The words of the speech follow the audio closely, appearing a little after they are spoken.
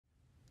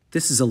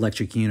This is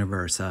Electric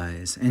Universe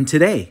Eyes, and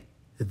today,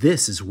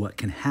 this is what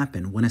can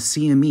happen when a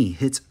CME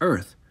hits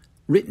Earth,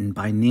 written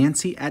by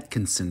Nancy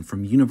Atkinson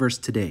from Universe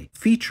Today,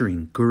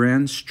 featuring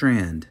Göran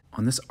Strand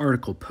on this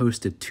article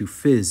posted to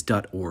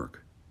phys.org.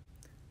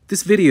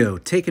 This video,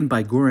 taken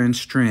by Göran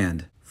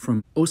Strand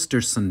from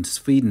Östersund,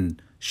 Sweden,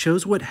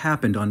 shows what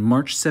happened on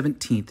March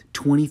 17,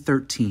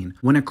 2013,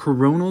 when a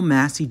coronal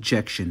mass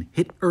ejection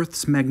hit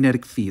Earth's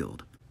magnetic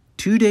field.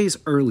 2 days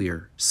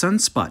earlier,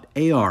 sunspot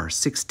AR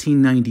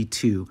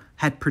 1692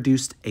 had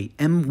produced a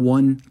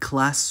M1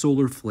 class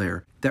solar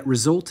flare that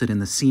resulted in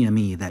the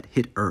CME that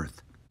hit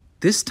Earth.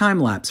 This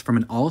time-lapse from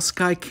an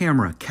all-sky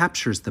camera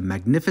captures the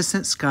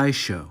magnificent sky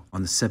show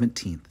on the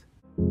 17th.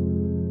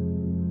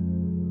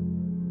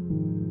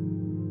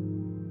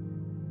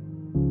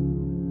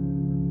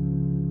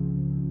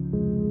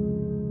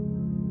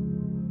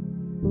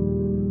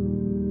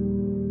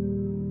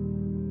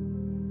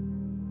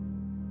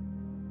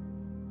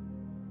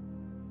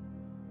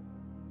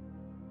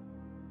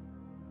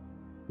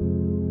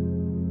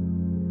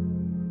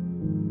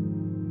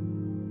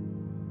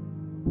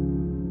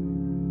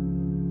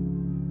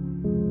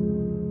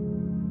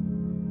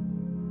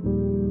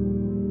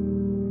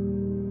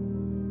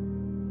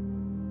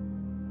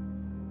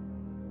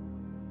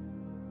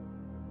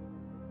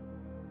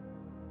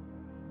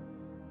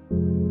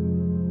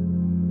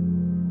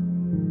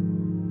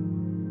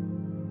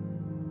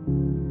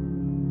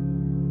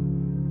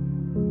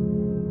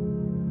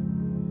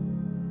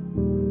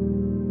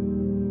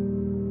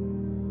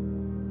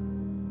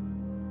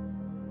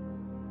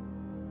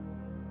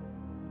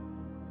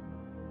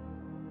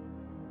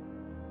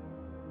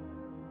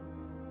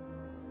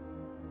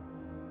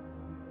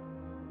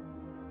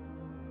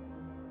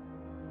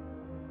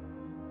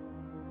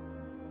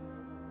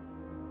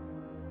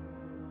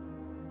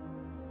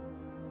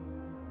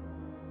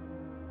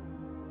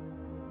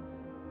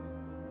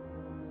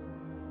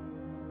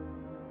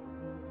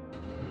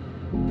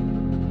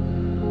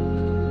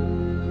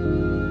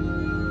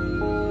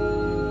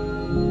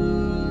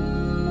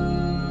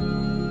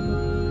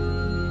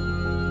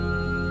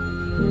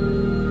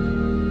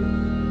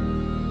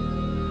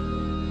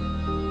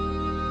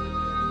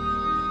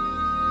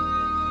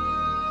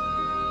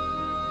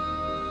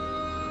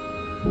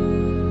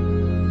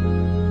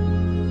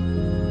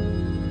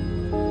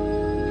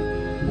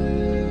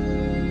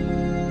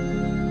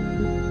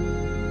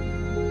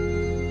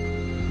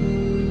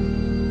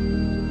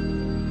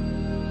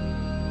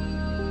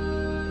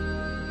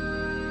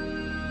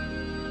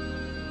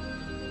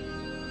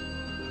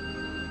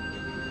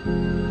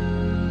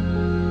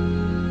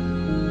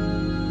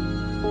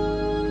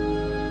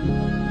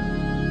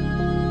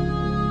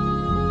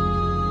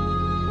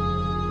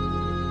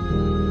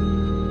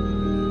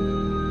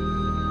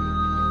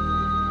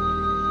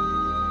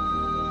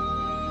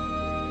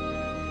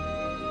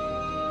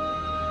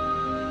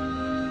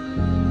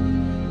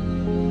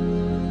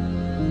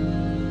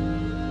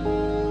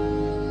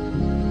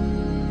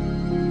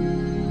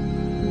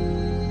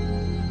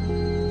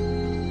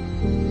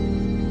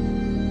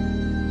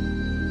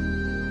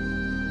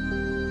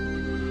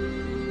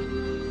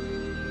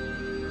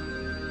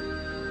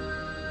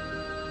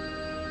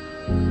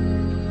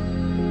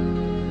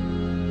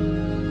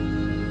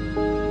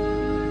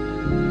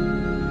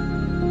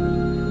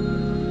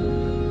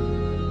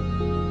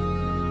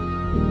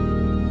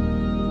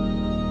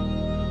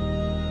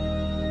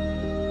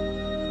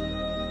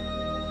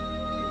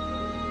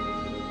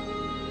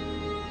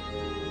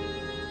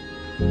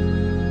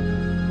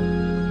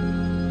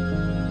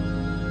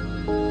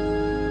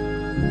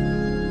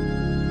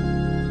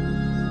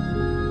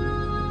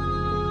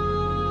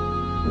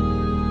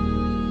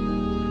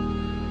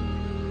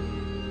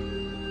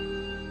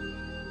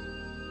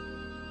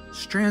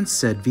 Strand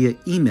said via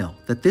email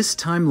that this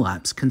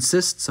time-lapse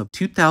consists of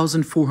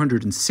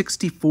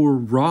 2,464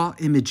 raw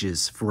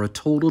images for a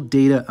total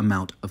data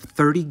amount of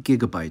 30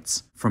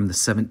 gigabytes from the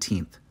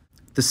 17th.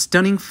 The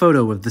stunning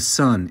photo of the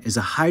sun is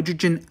a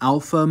hydrogen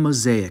alpha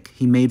mosaic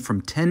he made from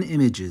 10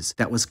 images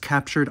that was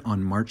captured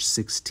on March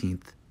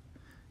 16th.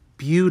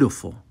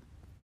 Beautiful.